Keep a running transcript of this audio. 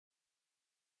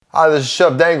Hi, this is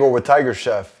Chef Dangoor with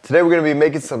TigerChef. Today we're going to be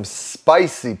making some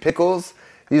spicy pickles.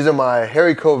 These are my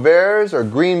haricot verts or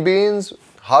green beans,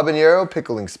 habanero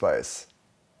pickling spice.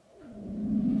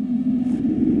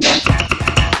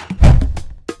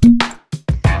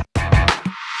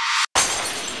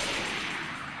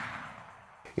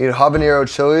 You need habanero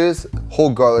chilies,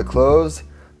 whole garlic cloves.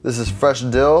 This is fresh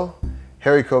dill,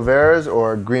 haricot verts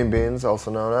or green beans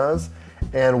also known as,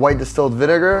 and white distilled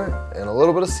vinegar and a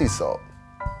little bit of sea salt.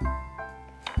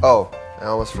 Oh, I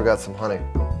almost forgot some honey.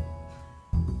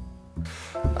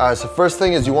 Alright, so first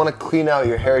thing is you want to clean out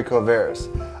your haricot verts.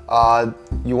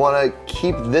 You want to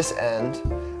keep this end,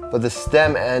 but the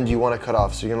stem end you want to cut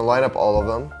off. So you're going to line up all of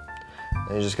them,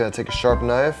 and you're just going to take a sharp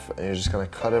knife, and you're just going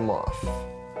to cut them off.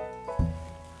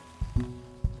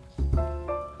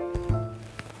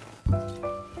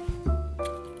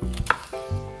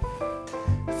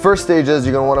 First stage is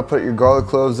you're going to want to put your garlic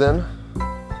cloves in,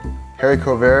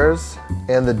 haricot verts,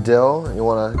 and the dill, and you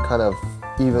want to kind of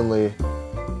evenly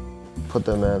put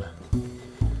them in.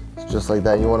 So just like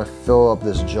that. You want to fill up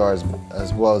this jar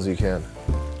as well as you can.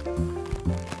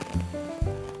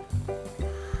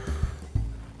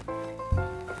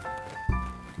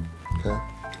 Okay.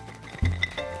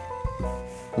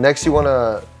 Next you want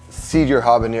to seed your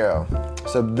habanero.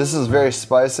 So this is very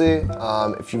spicy.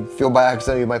 If you feel by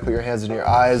accident you might put your hands in your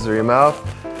eyes or your mouth,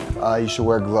 you should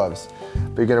wear gloves.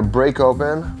 But you're going to break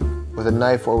open with a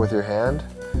knife or with your hand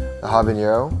the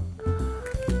habanero,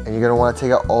 and you're going to want to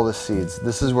take out all the seeds.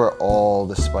 This is where all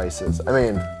the spice is. I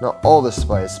mean, not all the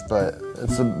spice, but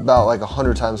it's about like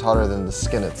 100 times hotter than the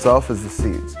skin itself is the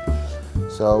seeds.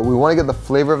 So we want to get the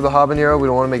flavor of the habanero. We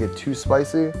don't want to make it too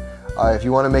spicy. If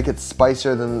you want to make it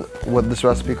spicier than what this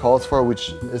recipe calls for,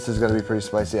 which this is going to be pretty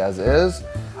spicy as is,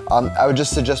 I would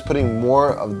just suggest putting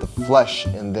more of the flesh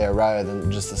in there rather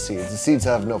than just the seeds. The seeds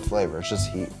have no flavor, it's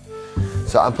just heat.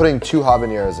 So I'm putting 2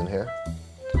 habaneros in here.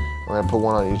 I'm going to put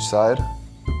one on each side.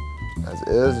 As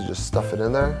is, you just stuff it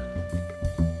in there.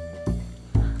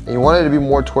 And you want it to be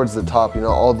more towards the top. You know,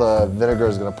 all the vinegar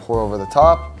is going to pour over the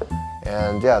top.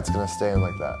 And yeah, it's going to stay in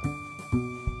like that.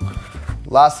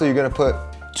 Lastly, you're going to put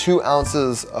 2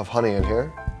 ounces of honey in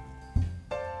here.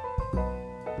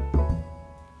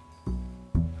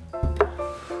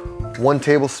 One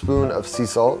tablespoon of sea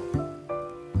salt.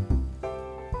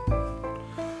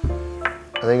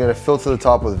 And then you're going to fill to the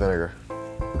top with vinegar.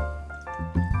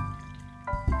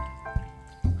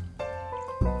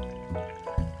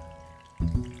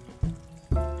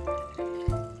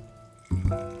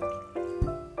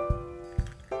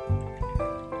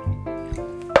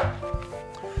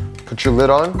 Put your lid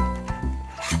on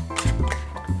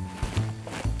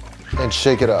and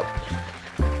shake it up.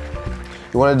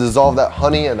 You want to dissolve that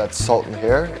honey and that salt in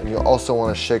here, and you also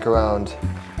want to shake around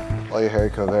all your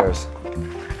haricot verts.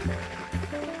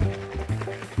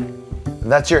 And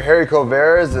that's your haricot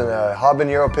verts and a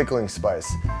habanero pickling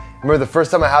spice. Remember, the first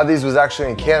time I had these was actually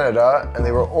in Canada, and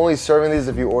they were only serving these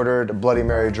if you ordered a Bloody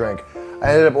Mary drink.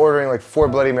 I ended up ordering like 4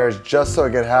 Bloody Marys just so I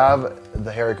could have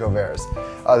the haricot verts.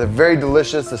 They're very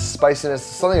delicious. The spiciness,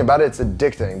 something about it, it's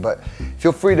addicting. But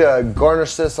feel free to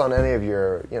garnish this on any of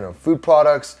your, food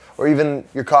products or even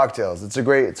your cocktails. It's a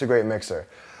great mixer.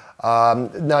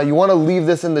 Now you want to leave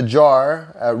this in the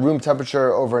jar at room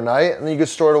temperature overnight, and then you can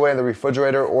store it away in the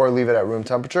refrigerator or leave it at room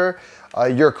temperature.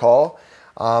 Your call.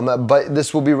 But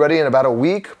this will be ready in about a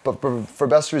week. But for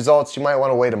best results, you might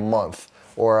want to wait a month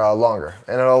or longer,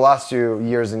 and it'll last you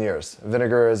years and years.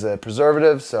 Vinegar is a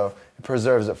preservative, so it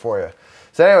preserves it for you.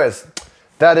 So anyways,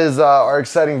 that is our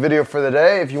exciting video for the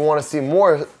day. If you want to see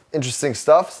more interesting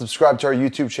stuff, subscribe to our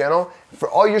YouTube channel. For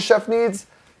all your chef needs,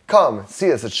 come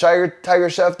see us at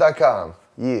TigerChef.com.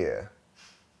 Yeah.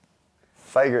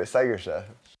 TigerChef.